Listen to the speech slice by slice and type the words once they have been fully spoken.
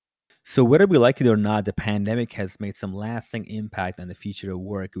So, whether we like it or not, the pandemic has made some lasting impact on the future of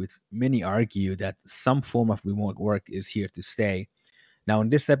work, with many argue that some form of remote work is here to stay. Now, in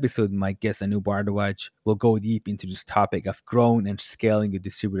this episode, my guest Anu Bardawaj will go deep into this topic of growing and scaling a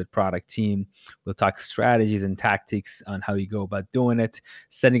distributed product team. We'll talk strategies and tactics on how you go about doing it,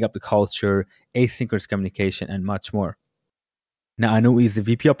 setting up the culture, asynchronous communication, and much more. Now, Anu is the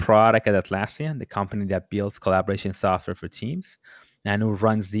VP of product at Atlassian, the company that builds collaboration software for teams. Anu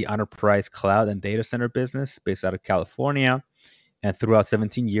runs the enterprise cloud and data center business based out of California. And throughout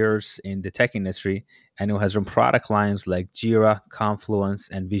 17 years in the tech industry, Anu has run product lines like Jira, Confluence,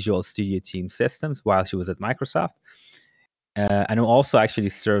 and Visual Studio Team Systems while she was at Microsoft. Anu also actually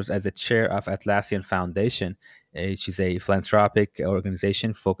serves as the chair of Atlassian Foundation. Which is a philanthropic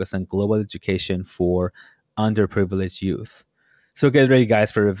organization focused on global education for underprivileged youth. So get ready,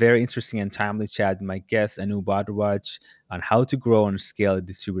 guys, for a very interesting and timely chat with my guest, Anu Bhadraj, on how to grow and scale a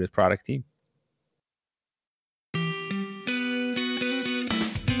distributed product team.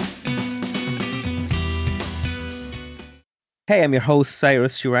 Hey, I'm your host,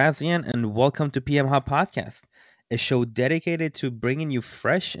 Cyrus Shirazian, and welcome to PM Hub Podcast, a show dedicated to bringing you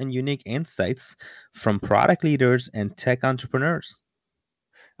fresh and unique insights from product leaders and tech entrepreneurs.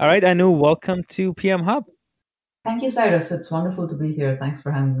 All right, Anu, welcome to PM Hub. Thank you, Cyrus. It's wonderful to be here. Thanks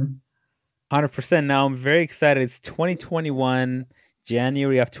for having me. 100%. Now I'm very excited. It's 2021,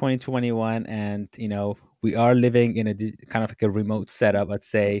 January of 2021, and we are living in a kind of like a remote setup. I'd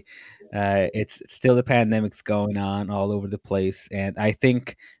say it's still the pandemic's going on all over the place, and I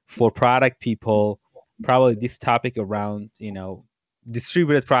think for product people, probably this topic around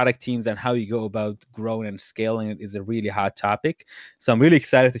distributed product teams and how you go about growing and scaling it is a really hot topic. So I'm really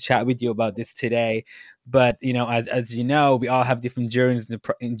excited to chat with you about this today. But as you know, we all have different journeys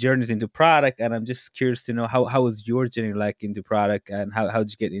into product, and I'm just curious to know how was your journey like into product, and how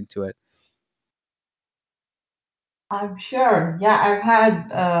did you get into it? I'm sure. Yeah, I've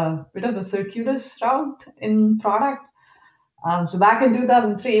had a bit of a circuitous route in product. So back in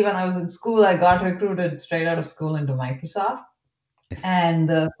 2003, when I was in school, I got recruited straight out of school into Microsoft. Yes. And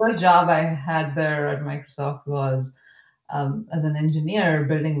the first job I had there at Microsoft was as an engineer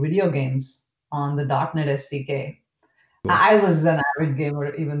building video games on the .NET SDK. Cool. I was an avid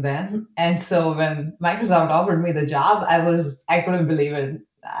gamer even then. And so when Microsoft offered me the job, I couldn't believe it.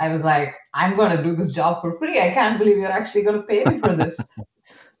 I was like, I'm going to do this job for free. I can't believe you're actually going to pay me for this.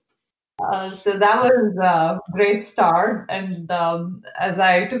 So that was a great start. And as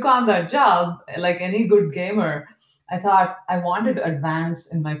I took on that job, like any good gamer, I thought I wanted to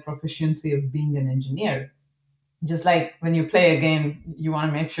advance in my proficiency of being an engineer. Just like when you play a game, you want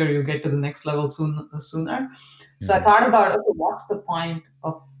to make sure you get to the next level sooner. So I thought about, okay, what's the point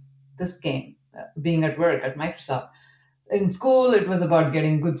of this game, being at work at Microsoft? In school, it was about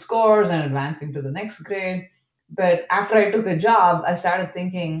getting good scores and advancing to the next grade. But after I took a job, I started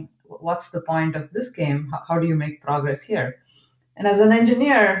thinking, what's the point of this game? How do you make progress here? And as an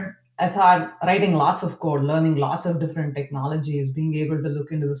engineer, I thought writing lots of code, learning lots of different technologies, being able to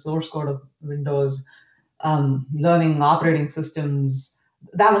look into the source code of Windows, learning operating systems,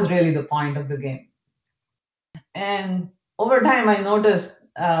 that was really the point of the game. And over time, I noticed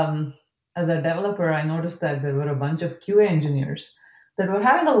as a developer, I noticed that there were a bunch of QA engineers that were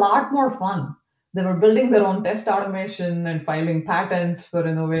having a lot more fun. They were building their own test automation and filing patents for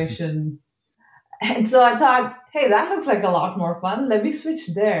innovation. And so I thought, hey, that looks like a lot more fun. Let me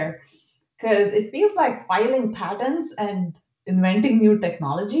switch there because it feels like filing patents and inventing new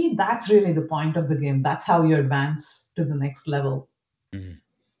technology. That's really the point of the game. That's how you advance to the next level. Mhm.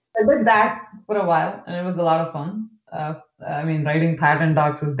 I did that for a while, and it was a lot of fun. I mean, writing patent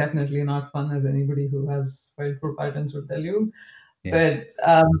docs is definitely not fun, as anybody who has filed for patents would tell you. Yeah.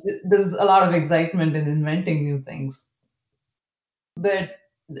 But there's a lot of excitement in inventing new things. But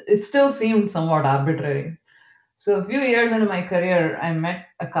it still seemed somewhat arbitrary. So a few years into my career, I met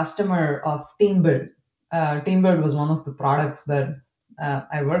a customer of TeamBuild. TeamBuild was one of the products that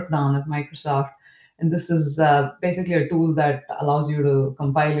I worked on at Microsoft. And this is basically a tool that allows you to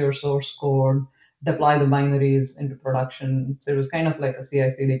compile your source code, deploy the binaries into production. So it was kind of like a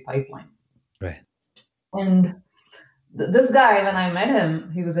CI/CD pipeline. Right. And this guy, when I met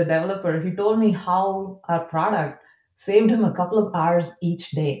him, he was a developer. He told me how our product saved him a couple of hours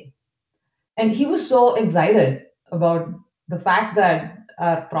each day. And he was so excited about the fact that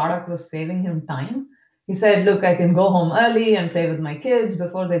our product was saving him time. He said, look, I can go home early and play with my kids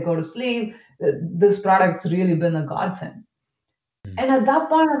before they go to sleep. This product's really been a godsend. And at that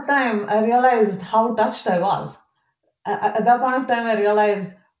point of time, I realized how touched I was. At that point of time, I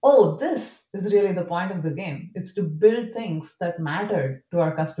realized oh, this is really the point of the game. It's to build things that mattered to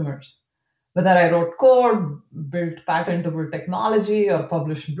our customers. Whether I wrote code, built patentable technology, or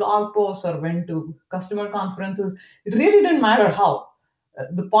published blog posts, or went to customer conferences, it really didn't matter how.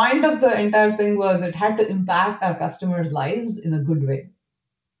 The point of the entire thing was it had to impact our customers' lives in a good way.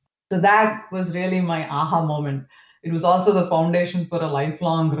 So that was really my aha moment. It was also the foundation for a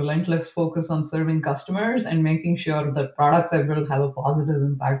lifelong, relentless focus on serving customers and making sure that products I build have a positive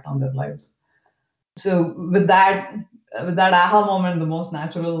impact on their lives. So with that aha moment, the most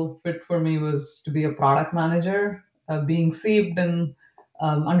natural fit for me was to be a product manager, being seeped in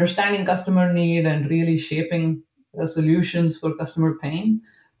understanding customer need and really shaping solutions for customer pain.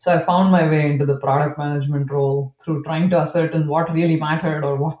 So I found my way into the product management role through trying to ascertain what really mattered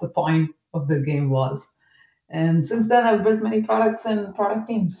or what the point of the game was. And since then, I've built many products and product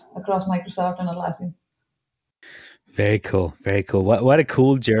teams across Microsoft and Atlassian. Very cool, very cool. What a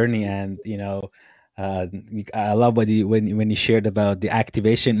cool journey, and I love what you when you shared about the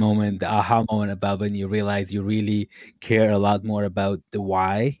activation moment, the aha moment about when you realize you really care a lot more about the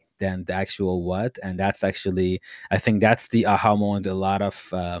why than the actual what, and that's actually I think that's the aha moment a lot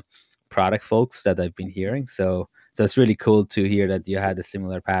of product folks that I've been hearing. So it's really cool to hear that you had a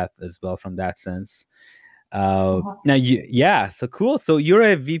similar path as well from that sense. Now yeah, so cool. So you're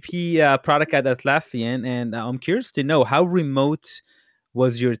a VP product at Atlassian, and I'm curious to know how remote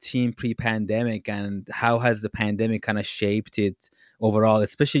was your team pre-pandemic, and how has the pandemic kind of shaped it overall,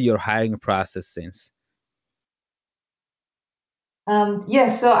 especially your hiring process since?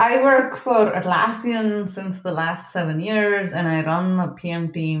 Yes, so I work for Atlassian since the last 7 years, and I run a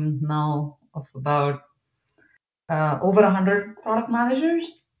PM team now of about over 100 product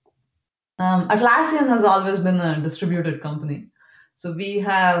managers. Atlassian has always been a distributed company. So we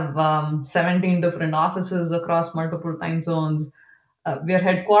have 17 different offices across multiple time zones. We are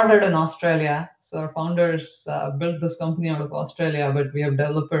headquartered in Australia. So our founders built this company out of Australia, but we have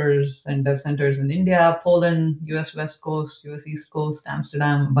developers and dev centers in India, Poland, US West Coast, US East Coast,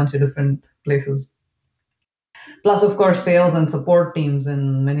 Amsterdam, a bunch of different places. Plus, of course, sales and support teams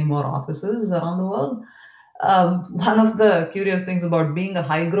in many more offices around the world. One of the curious things about being a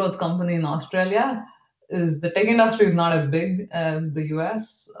high growth company in Australia is the tech industry is not as big as the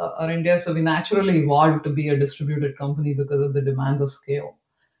US or India. So we naturally evolved to be a distributed company because of the demands of scale.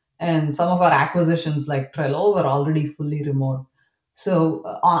 And some of our acquisitions, like Trello, were already fully remote. So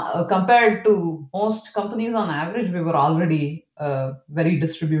compared to most companies on average, we were already a very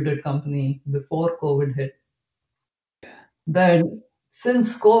distributed company before COVID hit. But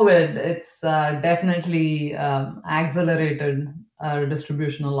since COVID, it's definitely accelerated our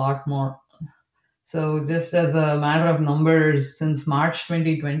distribution a lot more. So, just as a matter of numbers, since March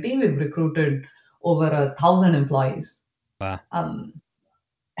 2020, we've recruited over 1,000 employees. Wow.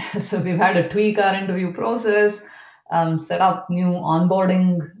 So, we've had to tweak our interview process, set up new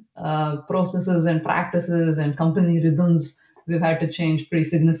onboarding processes and practices and company rhythms. We've had to change pretty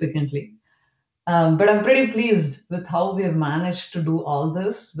significantly. But I'm pretty pleased with how we have managed to do all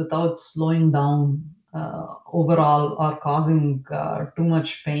this without slowing down overall or causing too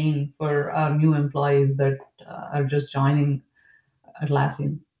much pain for our new employees that are just joining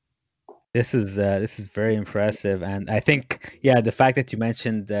Atlassian. This is very impressive, and I think yeah, the fact that you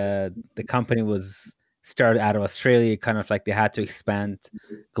mentioned the company was started out of Australia, kind of like they had to expand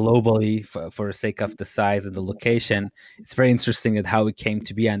globally for the sake of the size and the location. It's very interesting that how it came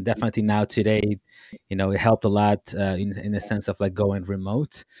to be, and definitely now today, it helped a lot in the sense of like going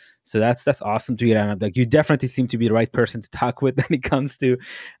remote. So that's awesome to hear, and like you definitely seem to be the right person to talk with when it comes to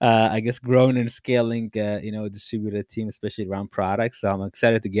I guess growing and scaling distributed team, especially around products. So I'm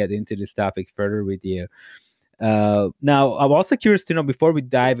excited to get into this topic further with you. Now I'm also curious to know, before we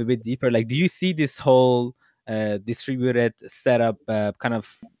dive a bit deeper, like do you see this whole distributed setup kind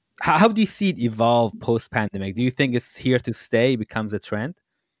of how do you see it evolve post pandemic? Do you think it's here to stay, becomes a trend?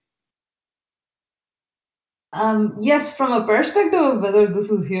 Yes, from a perspective of whether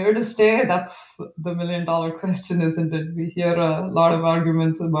this is here to stay, that's the million-dollar question, isn't it? We hear a lot of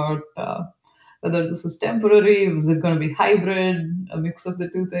arguments about whether this is temporary, is it going to be hybrid, a mix of the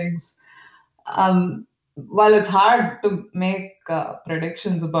two things. While it's hard to make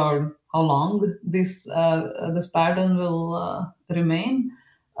predictions about how long this pattern will remain,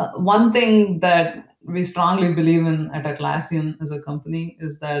 one thing that we strongly believe in at Atlassian as a company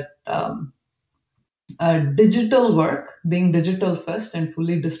is that digital work, being digital first and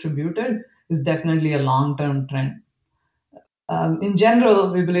fully distributed, is definitely a long-term trend. In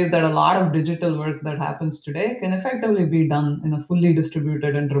general, we believe that a lot of digital work that happens today can effectively be done in a fully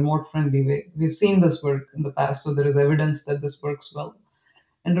distributed and remote friendly way. We've seen this work in the past, so there is evidence that this works well.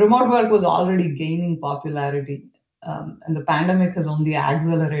 And remote work was already gaining popularity, and the pandemic has only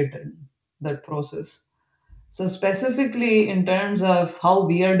accelerated that process. So specifically in terms of how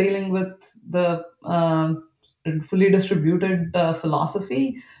we are dealing with the fully distributed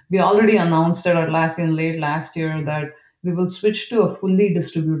philosophy, we already announced at Atlassian late last year that we will switch to a fully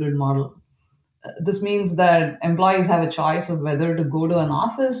distributed model. This means that employees have a choice of whether to go to an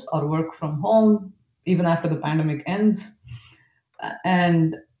office or work from home even after the pandemic ends.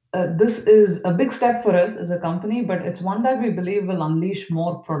 And this is a big step for us as a company, but it's one that we believe will unleash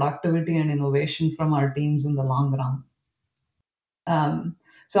more productivity and innovation from our teams in the long run. Um,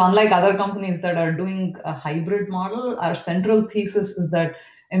 so, unlike other companies that are doing a hybrid model, our central thesis is that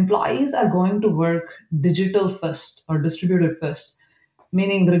employees are going to work digital first or distributed first,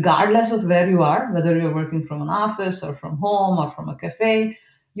 meaning, regardless of where you are, whether you're working from an office or from home or from a cafe,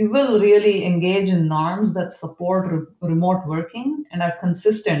 you will really engage in norms that support remote working and are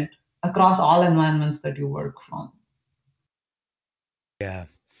consistent across all environments that you work from. Yeah,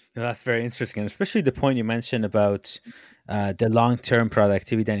 no, that's very interesting, and especially the point you mentioned about the long-term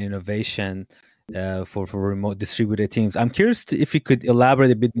productivity and innovation for remote distributed teams. I'm curious if you could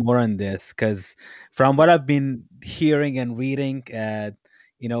elaborate a bit more on this, because from what I've been hearing and reading,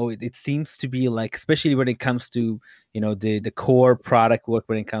 it seems to be like, especially when it comes to, the core product work,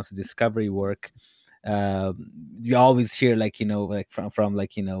 when it comes to discovery work, you always hear, like, like from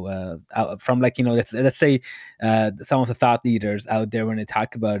like from, like, let's say some of the thought leaders out there, when they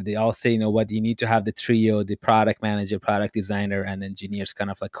talk about it, they all say, what, you need to have the trio, the product manager, product designer, and engineers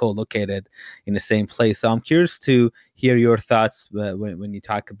kind of like co-located in the same place. So I'm curious to hear your thoughts when you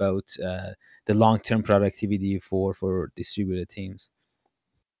talk about the long-term productivity for distributed teams.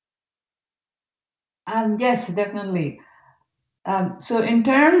 Yes, definitely. So, in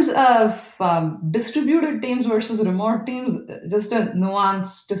terms of distributed teams versus remote teams, just a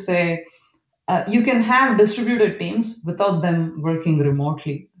nuance to say, you can have distributed teams without them working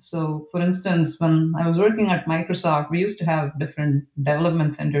remotely. So, for instance, when I was working at Microsoft, we used to have different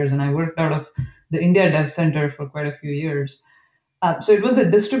development centers, and I worked out of the India Dev Center for quite a few years. So, it was a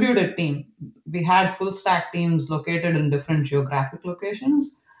distributed team. We had full stack teams located in different geographic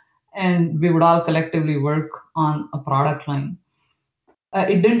locations, and we would all collectively work on a product line.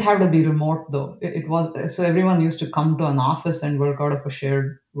 It didn't have to be remote though. It was so everyone used to come to an office and work out of a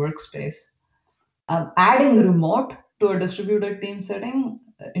shared workspace. Adding remote to a distributed team setting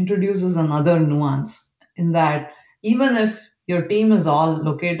introduces another nuance in that even if your team is all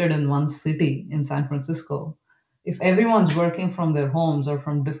located in one city in San Francisco, if everyone's working from their homes or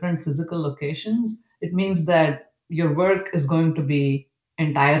from different physical locations, it means that your work is going to be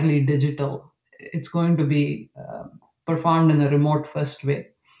entirely digital. It's going to be performed in a remote first way.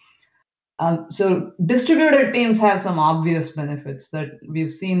 So distributed teams have some obvious benefits that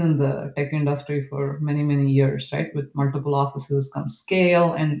we've seen in the tech industry for many, many years, right? With multiple offices comes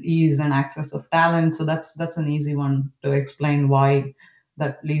scale and ease and access of talent. So that's an easy one to explain why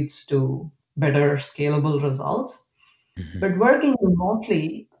that leads to better scalable results. Mhm. But working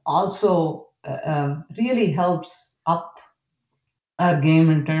remotely also really helps up our game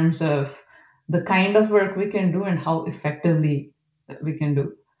in terms of the kind of work we can do and how effectively we can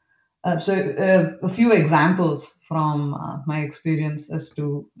do. A few examples from my experience as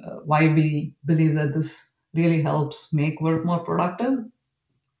to why we believe that this really helps make work more productive.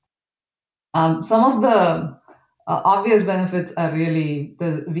 Some of the obvious benefits are really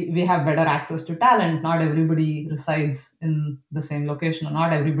we have better access to talent. Not everybody resides in the same location, or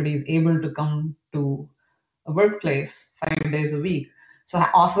not everybody is able to come to a workplace 5 days a week. So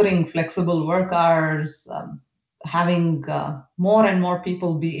offering flexible work hours, having more and more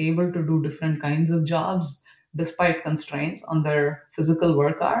people be able to do different kinds of jobs despite constraints on their physical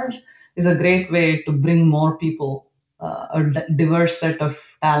work hours is a great way to bring more people, diverse set of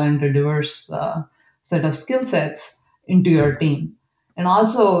talent, a diverse set of skill sets into your team. And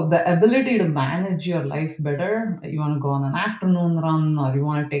also the ability to manage your life better. You want to go on an afternoon run, or you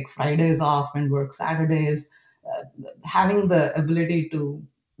want to take Fridays off and work Saturdays. Having the ability to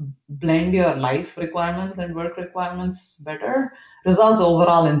blend your life requirements and work requirements better results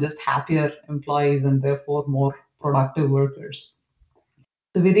overall in just happier employees and therefore more productive workers.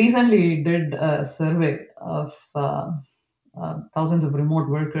 So we recently did a survey of thousands of remote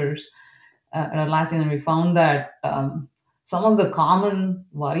workers at Atlassian, and we found that some of the common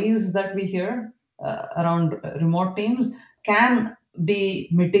worries that we hear around remote teams can be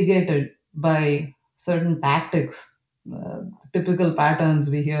mitigated by certain tactics. Typical patterns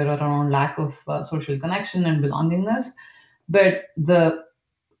we hear around lack of social connection and belongingness, but the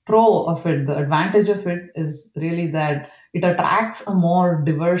pro of it, the advantage of it is really that it attracts a more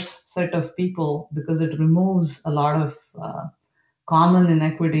diverse set of people because it removes a lot of common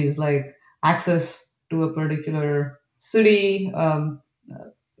inequities like access to a particular city,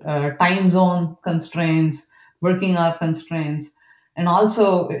 time zone constraints, working hour constraints, and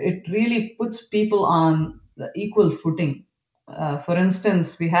also it really puts people on the equal footing. For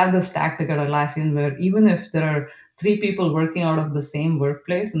instance, we have this tactic at Atlassian where even if there are three people working out of the same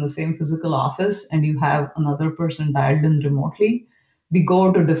workplace in the same physical office and you have another person dialed in remotely, we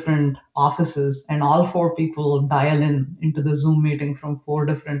go to different offices and all four people dial in into the Zoom meeting from four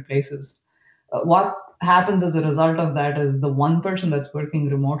different places. What happens as a result of that is the one person that's working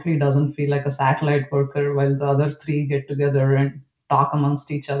remotely doesn't feel like a satellite worker while the other three get together and talk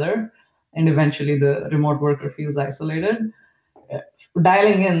amongst each other. And eventually the remote worker feels isolated.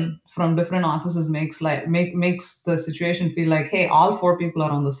 Dialing in from different offices makes the situation feel like, hey, all four people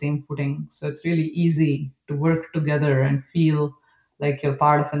are on the same footing. So it's really easy to work together and feel like you're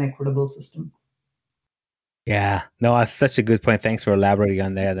part of an equitable system. Yeah, no, that's such a good point. Thanks for elaborating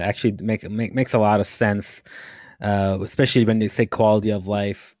on that. That actually makes a lot of sense, especially when they say quality of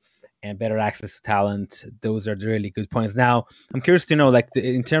life and better access to talent. Those are the really good points. Now, I'm curious to know, like,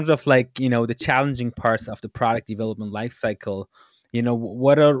 in terms of like, the challenging parts of the product development life cycle,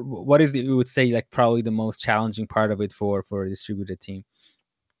 what is it you would say like probably the most challenging part of it for a distributed team?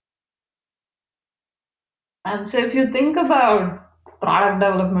 So if you think about product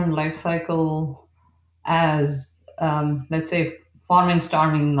development lifecycle as, let's say, forming,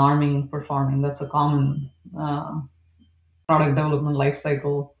 storming, norming, performing, that's a common product development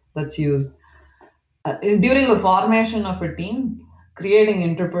lifecycle that's used. During the formation of a team, creating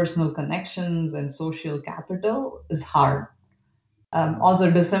interpersonal connections and social capital is hard.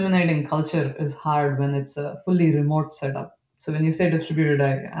 Also, disseminating culture is hard when it's a fully remote setup. So, when you say distributed,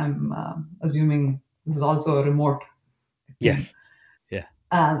 I'm assuming this is also a remote team. Yes. Yeah.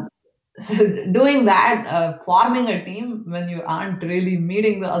 Um, so, doing that, forming a team when you aren't really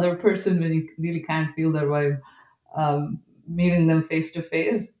meeting the other person, when you really can't feel their vibe, meeting them face to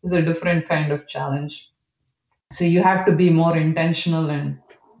face is a different kind of challenge. So you have to be more intentional and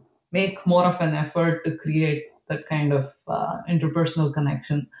make more of an effort to create that kind of interpersonal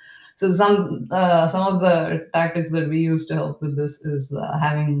connection. So some of the tactics that we use to help with this is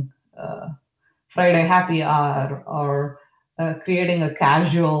having Friday happy hour or creating a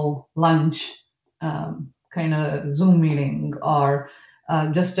casual lunch kind of Zoom meeting or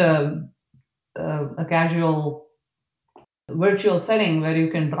just a casual virtual setting where you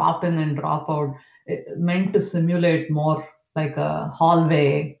can drop in and drop out, meant to simulate more like a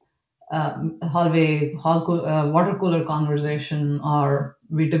water cooler conversation. Or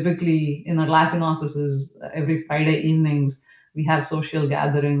we typically in Atlassian offices every Friday evenings we have social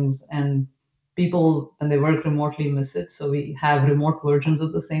gatherings, and people when they work remotely miss it, so we have remote versions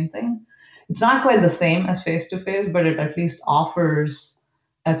of the same thing. It's not quite the same as face to face, but it at least offers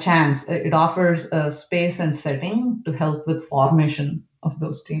a chance. It offers a space and setting to help with formation of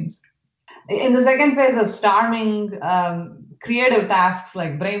those teams. In the second phase of storming, creative tasks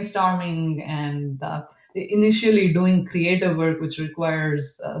like brainstorming and initially doing creative work, which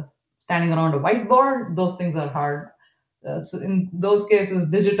requires standing around a whiteboard, those things are hard. So in those cases,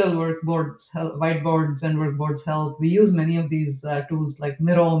 digital whiteboards and workboards help. We use many of these tools like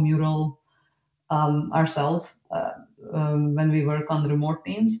Miro, Mural ourselves when we work on remote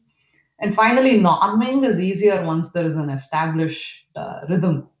teams. And finally, norming is easier once there is an established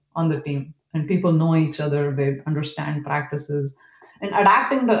rhythm on the team and people know each other, they understand practices. And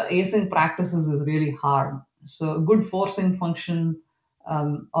adapting to async practices is really hard. So, a good forcing function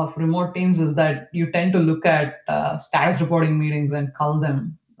of remote teams is that you tend to look at status reporting meetings and cull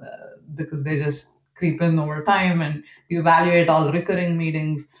them because they just creep in over time, and you evaluate all recurring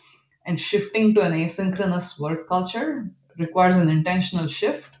meetings. And shifting to an asynchronous work culture requires an intentional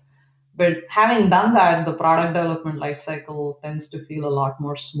shift, but having done that, the product development lifecycle tends to feel a lot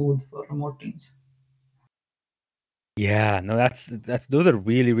more smooth for remote teams. Yeah, no, that's those are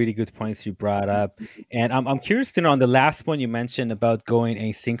really, really good points you brought up. And I'm curious to know on the last one you mentioned about going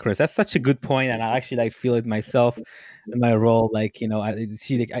asynchronous. That's such a good point, and I actually like feel it myself in my role. Like,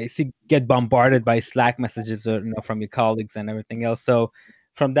 I see get bombarded by Slack messages or from your colleagues and everything else. So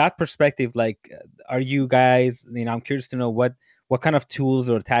from that perspective, like are you guys, I'm curious to know what kind of tools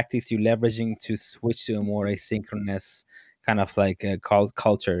or tactics you leveraging to switch to a more asynchronous kind of like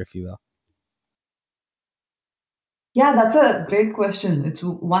culture, if you will. Yeah, that's a great question. It's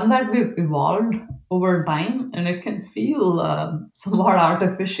one that we've evolved over time, and it can feel somewhat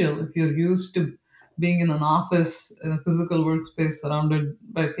artificial if you're used to being in an office, in a physical workspace surrounded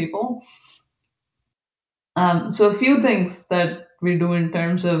by people. So a few things that we do in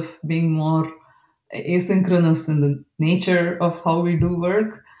terms of being more asynchronous in the nature of how we do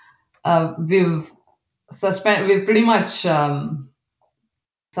work. We've pretty much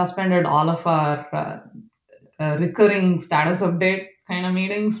suspended all of our recurring status update kind of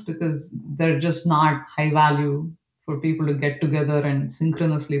meetings because they're just not high value for people to get together and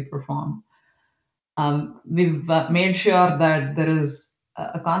synchronously perform. We've made sure that there is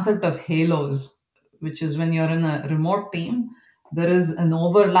a concept of halos, which is when you're in a remote team, there is an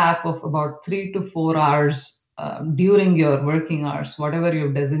overlap of about 3 to 4 hours during your working hours, whatever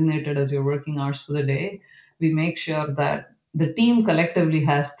you've designated as your working hours for the day. We make sure that the team collectively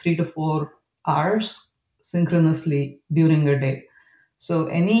has 3 to 4 hours synchronously during a day. So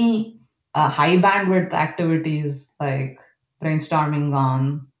any high bandwidth activities like brainstorming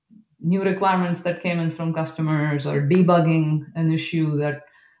on new requirements that came in from customers or debugging an issue that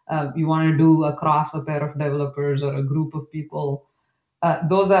you want to do across a pair of developers or a group of people.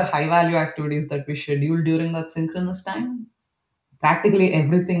 Those are high value activities that we schedule during that synchronous time. Practically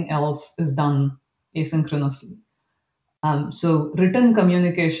everything else is done asynchronously. So written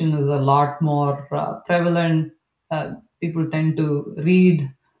communication is a lot more prevalent. People tend to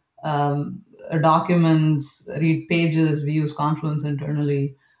read documents, read pages. We use Confluence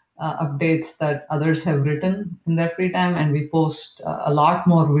internally, updates that others have written in their free time, and we post a lot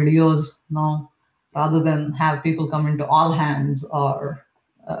more videos now rather than have people come into all hands or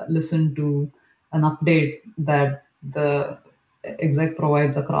listen to an update that the exec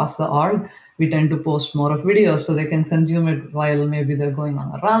provides across the org. We tend to post more of videos so they can consume it while maybe they're going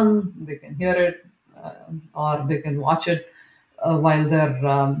on a run, they can hear it, or they can watch it while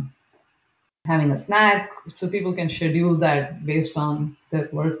they're having a snack. So people can schedule that based on their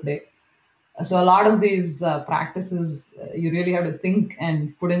work day. So a lot of these practices, you really have to think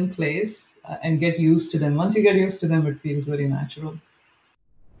and put in place and get used to them. Once you get used to them, it feels very natural.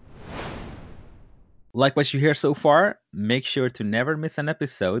 Like what you hear so far? Make sure to never miss an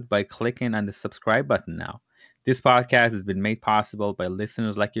episode by clicking on the subscribe button now. This podcast has been made possible by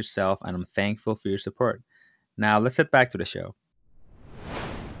listeners like yourself, and I'm thankful for your support. Now, let's get back to the show.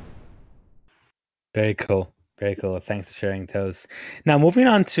 Very cool. Very cool. Thanks for sharing those. Now, moving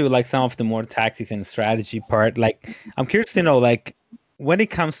on to like some of the more tactics and strategy part, like I'm curious to know, like when it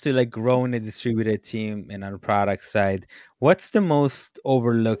comes to like growing a distributed team and on the product side, what's the most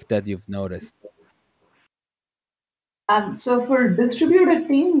overlooked that you've noticed? So for distributed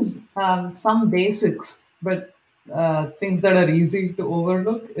teams, some basics, but things that are easy to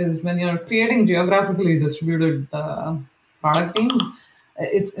overlook is when you're creating geographically distributed product teams,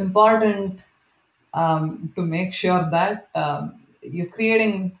 it's important to make sure that you're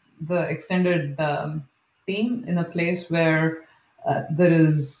creating the extended team in a place where there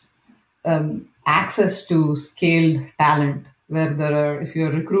is access to scaled talent. Where there are, if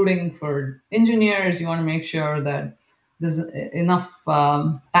you're recruiting for engineers, you want to make sure that there's enough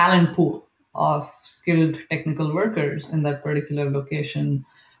talent pool of skilled technical workers in that particular location.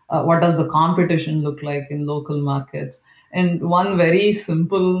 What does the competition look like in local markets? And one very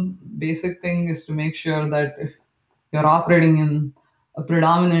simple, basic thing is to make sure that if you're operating in a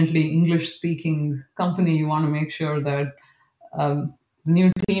predominantly English speaking company, you want to make sure that the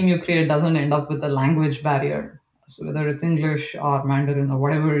new team you create doesn't end up with a language barrier. So whether it's English or Mandarin or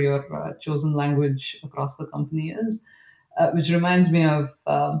whatever your chosen language across the company is, which reminds me of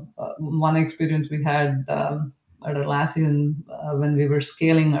one experience we had at Atlassian when we were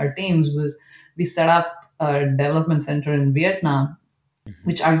scaling our teams was we set up a development center in Vietnam, Mhm.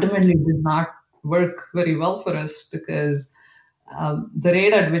 which ultimately did not work very well for us because the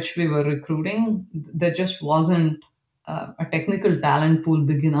rate at which we were recruiting, there just wasn't a technical talent pool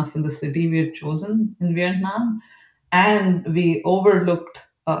big enough in the city we had chosen in Vietnam. And we overlooked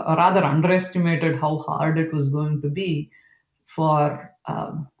or rather underestimated how hard it was going to be for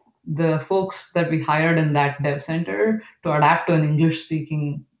the folks that we hired in that dev center to adapt to an English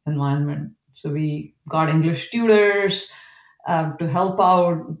speaking environment. So we got English tutors to help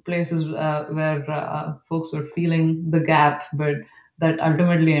out places where folks were feeling the gap, but that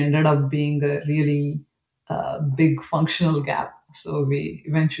ultimately ended up being a really big functional gap. So we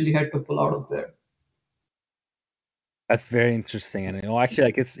eventually had to pull out of there. That's very interesting, and actually,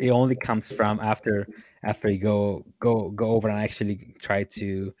 like it only comes from after you go over and actually try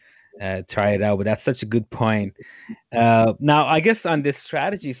it out. But that's such a good point. Now, I guess on this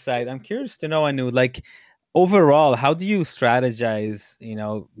strategy side, I'm curious to know, Anu, like overall, how do you strategize?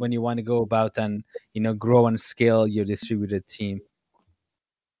 When you want to go about and grow and scale your distributed team.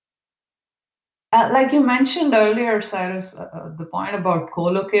 Like you mentioned earlier, Cyrus, the point about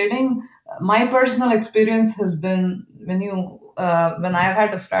co-locating. My personal experience has been when I've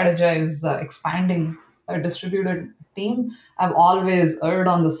had to strategize expanding a distributed team, I've always erred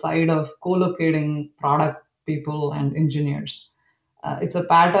on the side of co-locating product people and engineers. It's a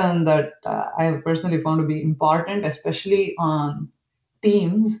pattern that I have personally found to be important, especially on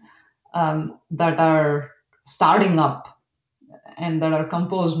teams that are starting up and that are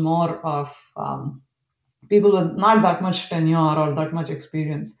composed more of people with not that much tenure or that much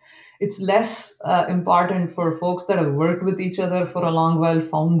experience. It's less important for folks that have worked with each other for a long while,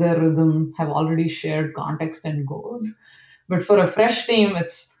 found their rhythm, have already shared context and goals. But for a fresh team,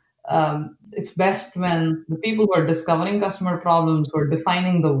 it's best when the people who are discovering customer problems, who are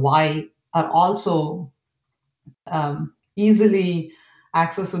defining the why, are also easily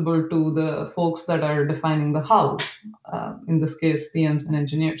accessible to the folks that are defining the how, in this case, PMs and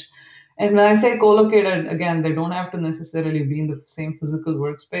engineers. And when I say co-located, again, they don't have to necessarily be in the same physical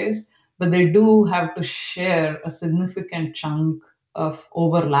workspace, but they do have to share a significant chunk of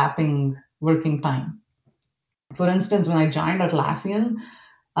overlapping working time. For instance, when I joined Atlassian,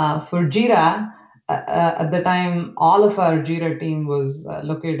 for Jira, at the time, all of our Jira team was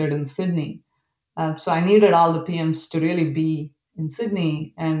located in Sydney. So I needed all the PMs to really be in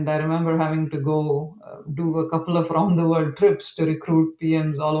Sydney. And I remember having to go do a couple of round the world trips to recruit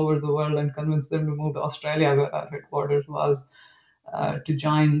PMs all over the world and convince them to move to Australia, where our headquarters was, to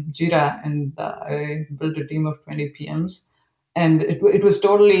join Jira. And I built a team of 20 PMs. And it was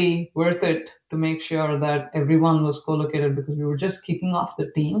totally worth it to make sure that everyone was co-located because we were just kicking off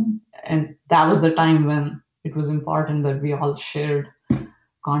the team. And that was the time when it was important that we all shared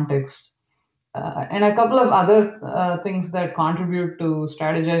context. And a couple of other things that contribute to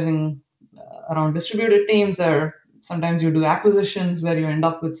strategizing around distributed teams are sometimes you do acquisitions where you end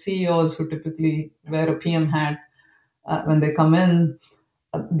up with CEOs who typically wear a PM hat when they come in.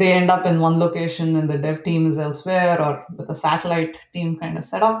 They end up in one location and the dev team is elsewhere or with a satellite team kind of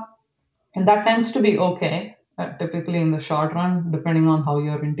setup. And that tends to be okay, typically in the short run, depending on how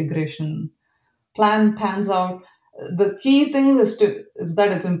your integration plan pans out. The key thing is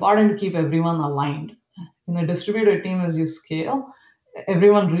that it's important to keep everyone aligned. In a distributed team, as you scale,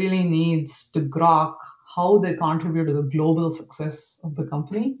 everyone really needs to grok how they contribute to the global success of the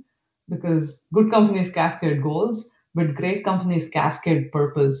company, because good companies cascade goals, but great companies cascade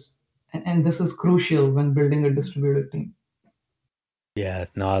purpose. And this is crucial when building a distributed team.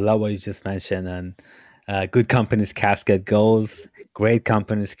 Yes, no, I love what you just mentioned. And good companies cascade goals, great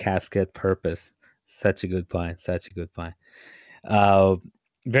companies cascade purpose. Such a good point. Such a good point. Uh,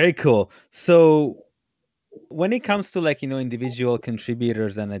 Very cool. So when it comes to like, individual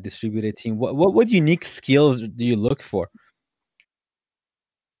contributors and a distributed team, what unique skills do you look for?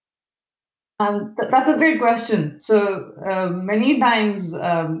 That's a great question. So many times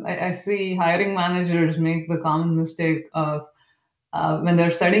I see hiring managers make the common mistake of when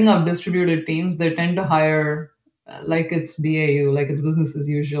they're setting up distributed teams, they tend to hire like it's BAU, like it's business as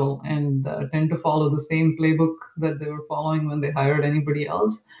usual, and tend to follow the same playbook that they were following when they hired anybody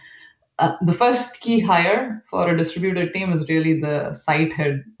else. The first key hire for a distributed team is really the site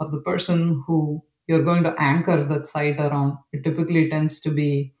head or the person who you're going to anchor that site around. It typically tends to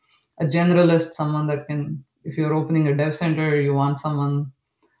be a generalist, someone that can, if you're opening a dev center, you want someone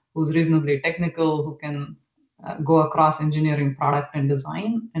who's reasonably technical, who can go across engineering, product, and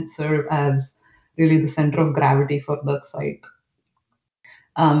design and serve as really the center of gravity for that site.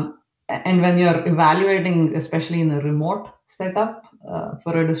 And when you're evaluating, especially in a remote setup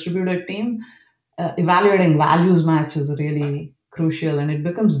for a distributed team, evaluating values match is really crucial, and it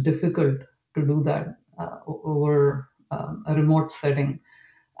becomes difficult to do that over a remote setting.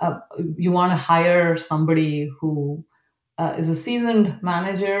 You want to hire somebody who is a seasoned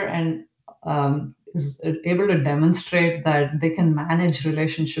manager and is able to demonstrate that they can manage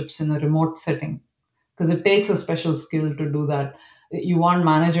relationships in a remote setting, because it takes a special skill to do that. You want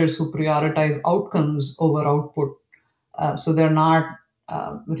managers who prioritize outcomes over output. So they're not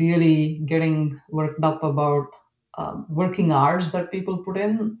really getting worked up about working hours that people put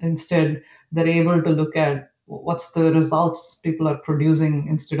in. Instead, they're able to look at what's the results people are producing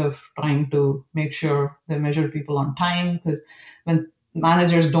instead of trying to make sure they measure people on time. Because when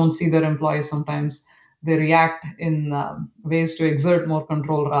managers don't see their employees, sometimes they react in ways to exert more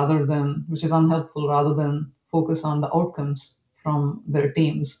control rather than, which is unhelpful, rather than focus on the outcomes from their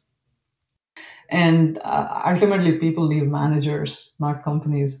teams. And ultimately, people leave managers, not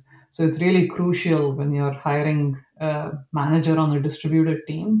companies. So it's really crucial when you're hiring a manager on a distributed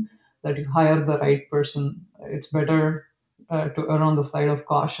team that you hire the right person. It's better to err on the side of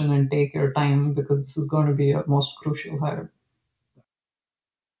caution and take your time because this is going to be your most crucial hire.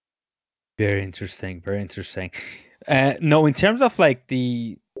 Very interesting. Very interesting. No, in terms of like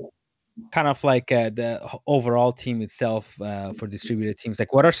the kind of like overall team itself for distributed teams,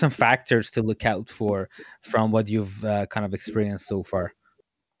 like what are some factors to look out for from what you've kind of experienced so far?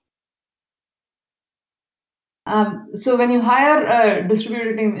 So when you hire a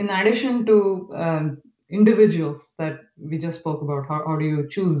distributed team, in addition to individuals that we just spoke about, how do you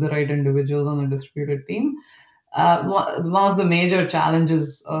choose the right individuals on a distributed team? One of the major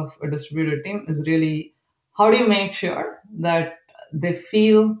challenges of a distributed team is really how do you make sure that they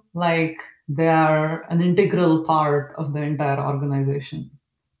feel like they are an integral part of the entire organization.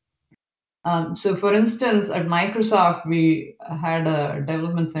 So, for instance, at Microsoft, we had a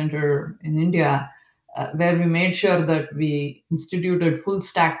development center in India where we made sure that we instituted full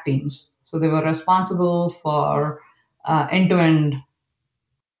stack teams. So they were responsible for end-to-end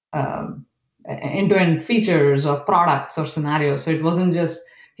end-to-end features or products or scenarios. So it wasn't just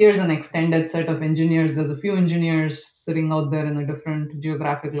here's an extended set of engineers. There's a few engineers sitting out there in a different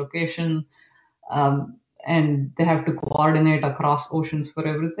geographic location, um, and they have to coordinate across oceans for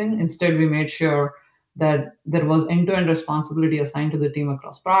everything. Instead, we made sure that there was end-to-end responsibility assigned to the team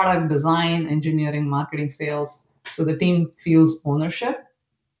across product, design, engineering, marketing, sales. So the team feels ownership.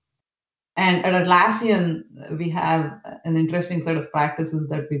 And at Atlassian, we have an interesting set of practices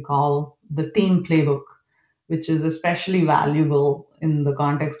that we call the team playbook, which is especially valuable in the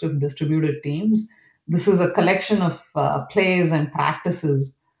context of distributed teams. This is a collection of plays and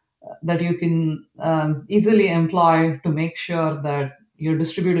practices that you can easily employ to make sure that your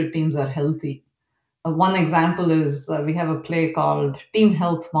distributed teams are healthy. One example is we have a play called Team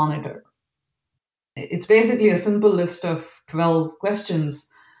Health Monitor. It's basically a simple list of 12 questions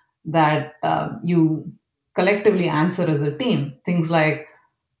that you collectively answer as a team. Things like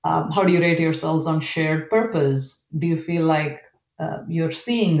how do you rate yourselves on shared purpose? Do you feel like you're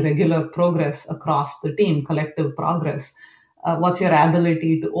seeing regular progress across the team, collective progress? What's your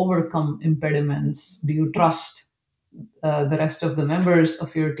ability to overcome impediments? Do you trust the rest of the members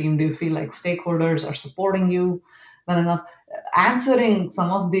of your team? Do you feel like stakeholders are supporting you well enough? Answering some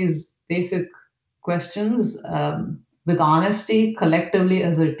of these basic questions with honesty collectively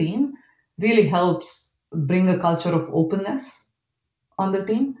as a team really helps bring a culture of openness on the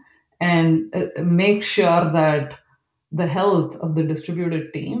team and make sure that the health of the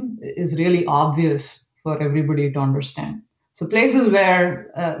distributed team is really obvious for everybody to understand. So, places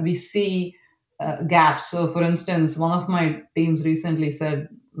where we see gaps. So, for instance, one of my teams recently said,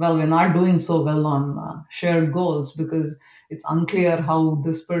 well, we're not doing so well on shared goals because it's unclear how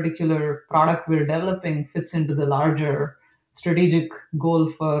this particular product we're developing fits into the larger strategic goal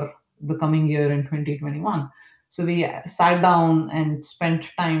for the coming year in 2021. So we sat down and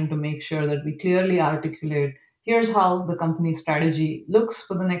spent time to make sure that we clearly articulate here's how the company strategy looks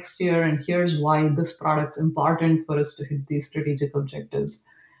for the next year, and here's why this product's important for us to hit these strategic objectives.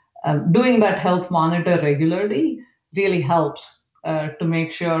 Doing that health monitor regularly really helps to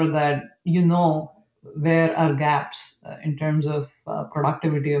make sure that you know where are gaps in terms of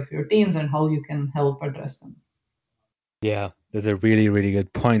productivity of your teams and how you can help address them. Yeah, those are really, really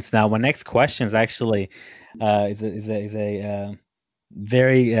good points. Now, my next question is actually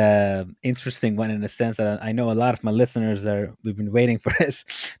very interesting one in the sense that I know a lot of my listeners are we've been waiting for this.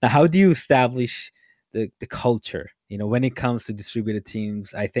 Now, how do you establish the culture? You know, when it comes to distributed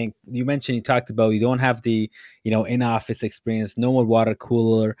teams, I think you mentioned you talked about you don't have the in office experience, no more water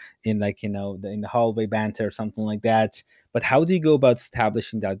cooler in like in the hallway banter or something like that. But how do you go about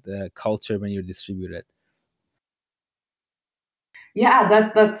establishing that culture when you're distributed? Yeah,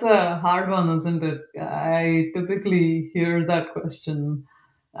 that's a hard one, isn't it? I typically hear that question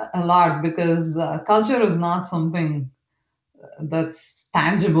a lot because culture is not something that's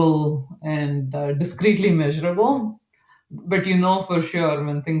tangible and discreetly measurable. But you know for sure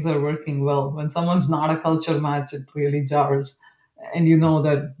when things are working well. When someone's not a culture match, it really jars, and you know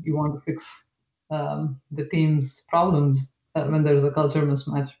that you want to fix the team's problems when there's a culture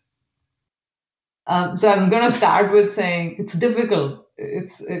mismatch. So I'm going to start with saying it's difficult.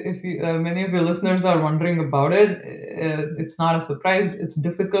 It's if you, many of your listeners are wondering about it, it's not a surprise. It's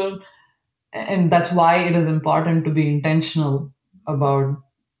difficult, and that's why it is important to be intentional about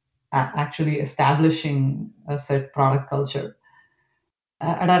actually establishing a set product culture.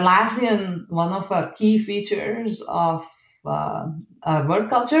 At Atlassian, one of our key features of our work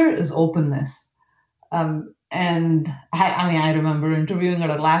culture is openness. And I mean, I remember interviewing at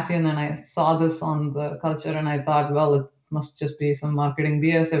Atlassian and I saw this on the culture and I thought, well, it must just be some marketing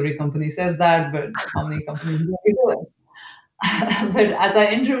BS. Every company says that, but how many companies do it? But as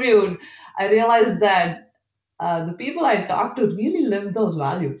I interviewed, I realized that the people I talked to really lived those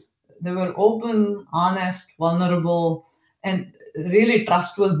values. They were open, honest, vulnerable, and really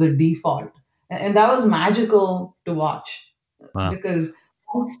trust was the default. And that was magical to watch Wow. because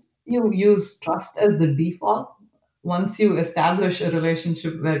once you use trust as the default, once you establish a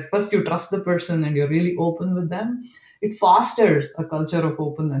relationship where first you trust the person and you're really open with them, it fosters a culture of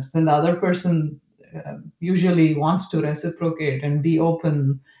openness. Then the other person usually wants to reciprocate and be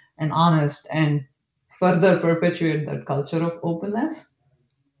open and honest and further perpetuate that culture of openness.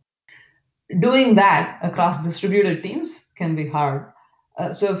 Doing that across distributed teams can be hard.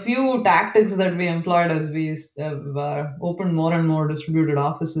 So, a few tactics that we employed as we opened more and more distributed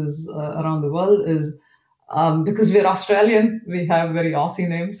offices around the world is because we're Australian, we have very Aussie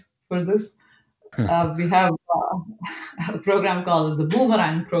names for this. We have a program called the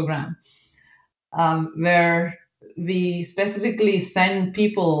Boomerang Program, where we specifically send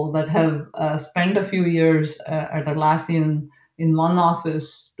people that have spent a few years at Atlassian in one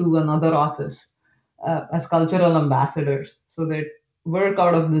office to another office as cultural ambassadors. So they work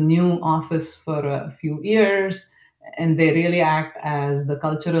out of the new office for a few years and they really act as the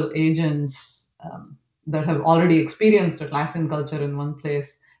cultural agents that have already experienced Atlassian culture in one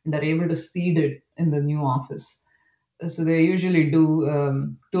place and are able to seed it in the new office. So they usually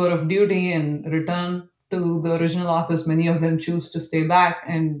do tour of duty and return to the original office. Many of them choose to stay back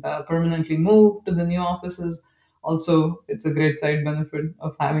and permanently move to the new offices. Also, it's a great side benefit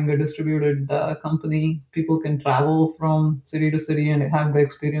of having a distributed company. People can travel from city to city and have the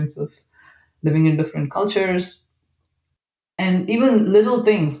experience of living in different cultures. And even little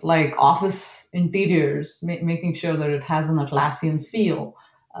things like office interiors, making sure that it has an Atlassian feel,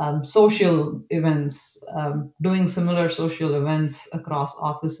 social events, doing similar social events across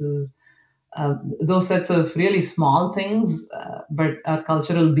offices, those sets of really small things, but our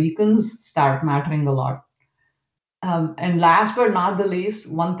cultural beacons start mattering a lot. And last but not the least,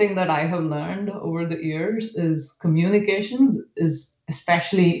 one thing that I have learned over the years is communications is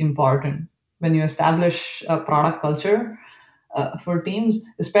especially important when you establish a product culture for teams,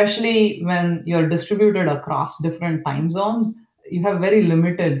 especially when you're distributed across different time zones. You have very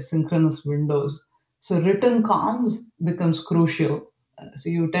limited synchronous windows. So written comms becomes crucial. So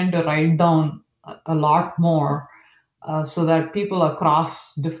you tend to write down a lot more so that people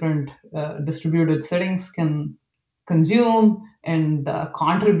across different distributed settings can consume and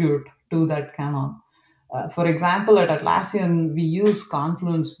contribute to that canon. For example, at Atlassian, we use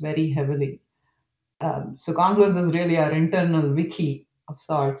Confluence very heavily. So Confluence is really our internal wiki of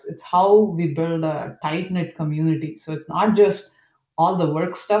sorts. It's how we build a tight knit community. So it's not just all the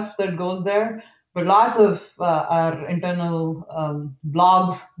work stuff that goes there, but lots of our internal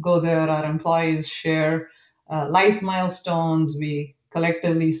blogs go there. Our employees share life milestones. We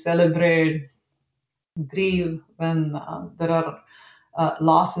collectively celebrate, grieve when there are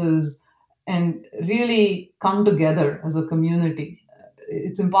losses, and really come together as a community.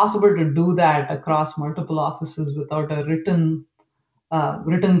 It's impossible to do that across multiple offices without a written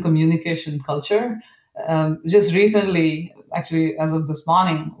communication culture. Just recently, actually, as of this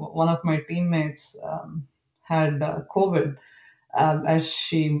morning, one of my teammates had COVID as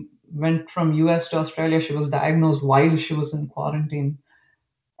she went from US to Australia. She was diagnosed while she was in quarantine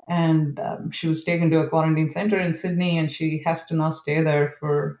and she was taken to a quarantine center in Sydney, and she has to now stay there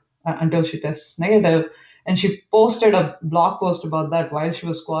for until she tests negative. And she posted a blog post about that while she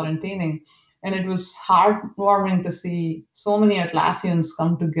was quarantining, and it was heartwarming to see so many Atlassians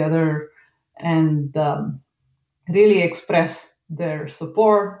come together and really express their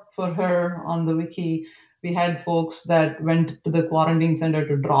support for her on the wiki. We had folks that went to the quarantine center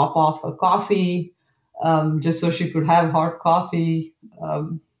to drop off a coffee just so she could have hot coffee.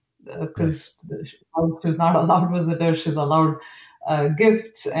 Nice. Because she's not allowed visitors, she's allowed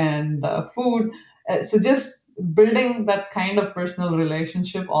gifts and food. So just building that kind of personal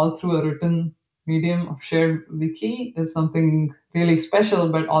relationship all through a written medium of shared wiki is something really special,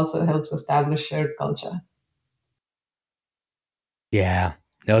 but also helps establish shared culture. Yeah,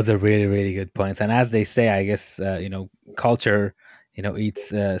 those are really, really good points. And as they say, I guess culture,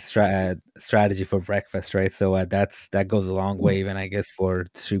 eats strategy for breakfast, right? So that goes a long way, even I guess for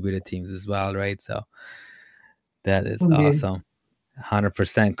distributed teams as well, right? So that is Indeed. awesome.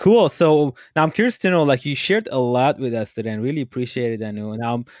 100% cool. So now I'm curious to know, like you shared a lot with us today and really appreciate it, Anu.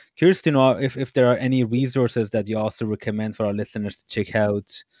 Now I'm curious to know if there are any resources that you also recommend for our listeners to check out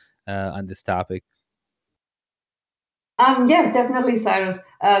on this topic. Yes, definitely, Cyrus.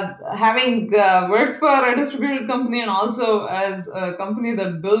 Having worked for a distributed company and also as a company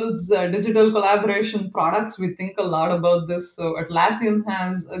that builds digital collaboration products, we think a lot about this. So Atlassian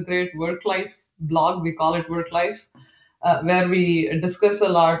has a great work-life blog. We call it Work Life, where we discuss a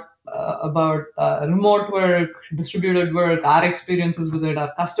lot about remote work, distributed work, our experiences with it,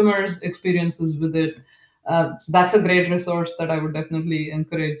 our customers' experiences with it. So that's a great resource that I would definitely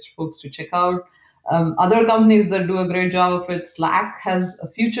encourage folks to check out. Other companies that do a great job of it, Slack has a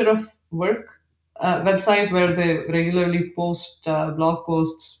future of work website where they regularly post blog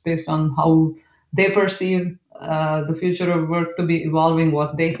posts based on how they perceive the future of work to be evolving,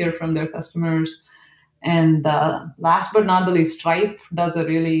 what they hear from their customers. And last but not the least, Stripe does a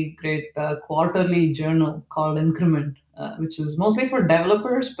really great quarterly journal called Increment, which is mostly for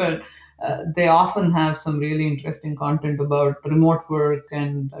developers, but they often have some really interesting content about remote work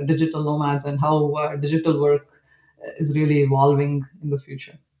and digital nomads and how digital work is really evolving in the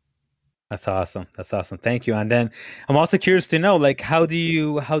future. That's awesome. That's awesome. Thank you. And then I'm also curious to know, like, how do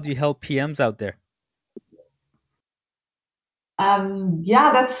you help PMs out there?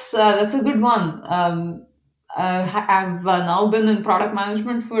 Yeah, that's a good one. I've now been in product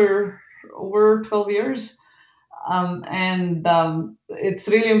management for over 12 years. And it's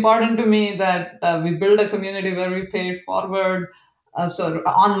really important to me that we build a community where we pay it forward. So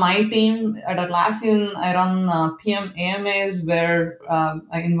on my team at Atlassian, I run PM AMAs where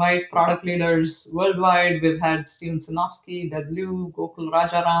I invite product leaders worldwide. We've had Steven Sinofsky, Deb Liu, Gokul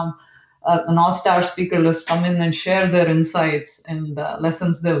Rajaram, an all-star speaker list come in and share their insights and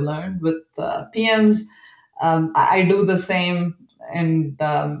lessons they've learned with PMs. I do the same and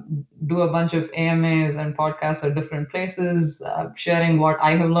do a bunch of AMAs and podcasts at different places, sharing what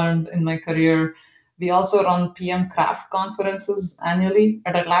I have learned in my career. We also run PM Craft conferences annually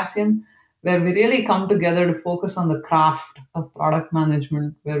at Atlassian, where we really come together to focus on the craft of product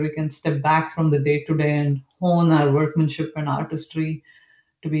management, where we can step back from the day to day and hone our workmanship and artistry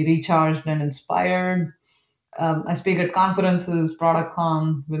to be recharged and inspired. I speak at conferences,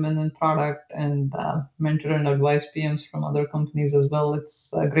 ProductCon, Women in Product, and mentor and advise PMs from other companies as well.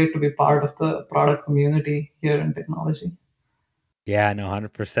 It's great to be part of the product community here in technology. Yeah, no,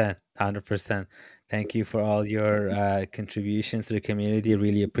 100%. 100%. Thank you for all your contributions to the community.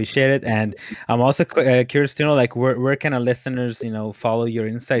 Really appreciate it. And I'm also curious to know, like, where can our listeners, follow your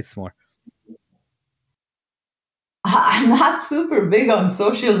insights more? I'm not super big on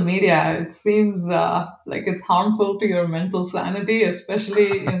social media. It seems like it's harmful to your mental sanity,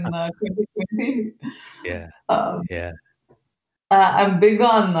 especially in 2020. Yeah, Um, yeah. I'm big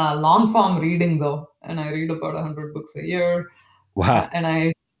on long form reading though, and I read about 100 books a year. Wow. And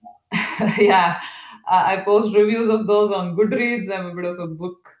I yeah, I post reviews of those on Goodreads. I'm a bit of a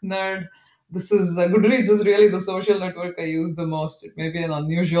book nerd. This is Goodreads is really the social network I use the most. It may be an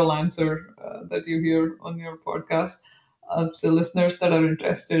unusual answer that you hear on your podcast. So listeners that are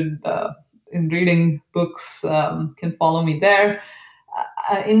interested in reading books can follow me there.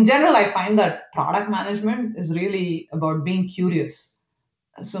 In general, I find that product management is really about being curious.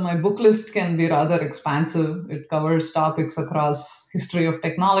 So my book list can be rather expansive. It covers topics across history of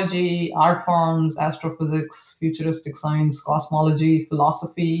technology, art forms, astrophysics, futuristic science, cosmology,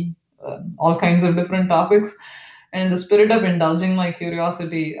 philosophy, all kinds of different topics. And in the spirit of indulging my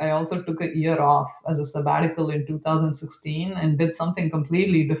curiosity, I also took a year off as a sabbatical in 2016 and did something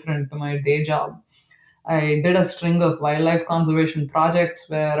completely different to my day job. I did a string of wildlife conservation projects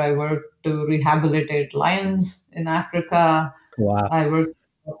where I worked to rehabilitate lions in Africa. Wow. I worked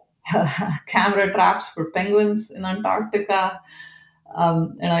camera traps for penguins in Antarctica.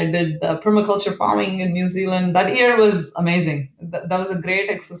 And I did permaculture farming in New Zealand. That year was amazing. That was a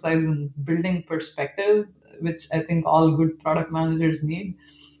great exercise in building perspective, which I think all good product managers need.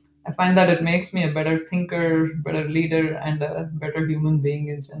 I find that it makes me a better thinker, better leader, and a better human being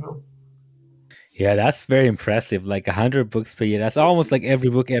in general. Yeah, that's very impressive. Like 100 books per year. That's almost like every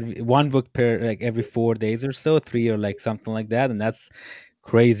book, every one book per like every 4 days or so, three or like something like that. And that's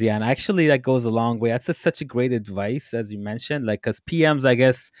crazy. And actually, that goes a long way. That's such a great advice, as you mentioned. Like, because PMs, I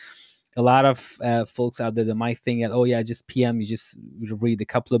guess, a lot of folks out there that might think that, oh yeah, just PM, you just read a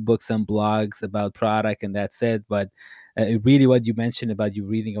couple of books and blogs about product and that's it. But really, what you mentioned about you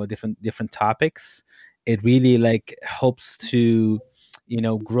reading about different topics, it really like helps to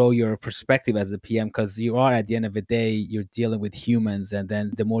grow your perspective as a PM, because you are, at the end of the day, you're dealing with humans, and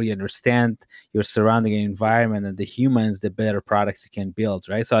then the more you understand your surrounding environment and the humans, the better products you can build,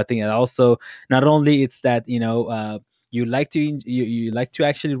 right? So I think that also, not only it's that you like to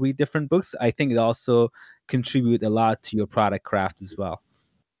actually read different books, I think it also contribute a lot to your product craft as well.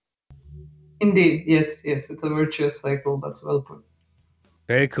 Indeed, yes, yes, it's a virtuous cycle. That's well put.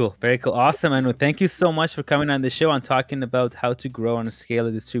 Very cool. Very cool. Awesome, Anu. Thank you so much for coming on the show and talking about how to grow and scale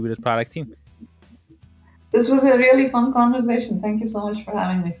a distributed product team. This was a really fun conversation. Thank you so much for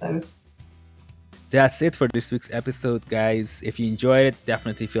having me, Cyrus. That's it for this week's episode, guys. If you enjoyed it,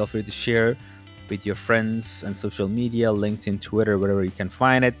 definitely feel free to share with your friends on social media, LinkedIn, Twitter, wherever you can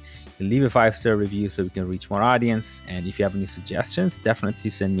find it. You leave a 5-star review so we can reach more audience. And if you have any suggestions, definitely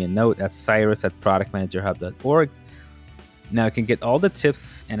send me a note at cyrus@productmanagerhub.org. Now you can get all the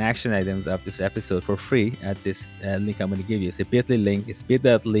tips and action items of this episode for free at this link I'm going to give you. It's a bit.ly link. It's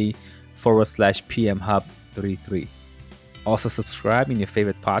bit.ly/PMHub33. Also subscribe in your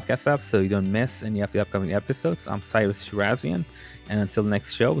favorite podcast app so you don't miss any of the upcoming episodes. I'm Cyrus Shirazian, and until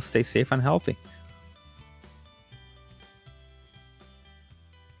next show, stay safe and healthy.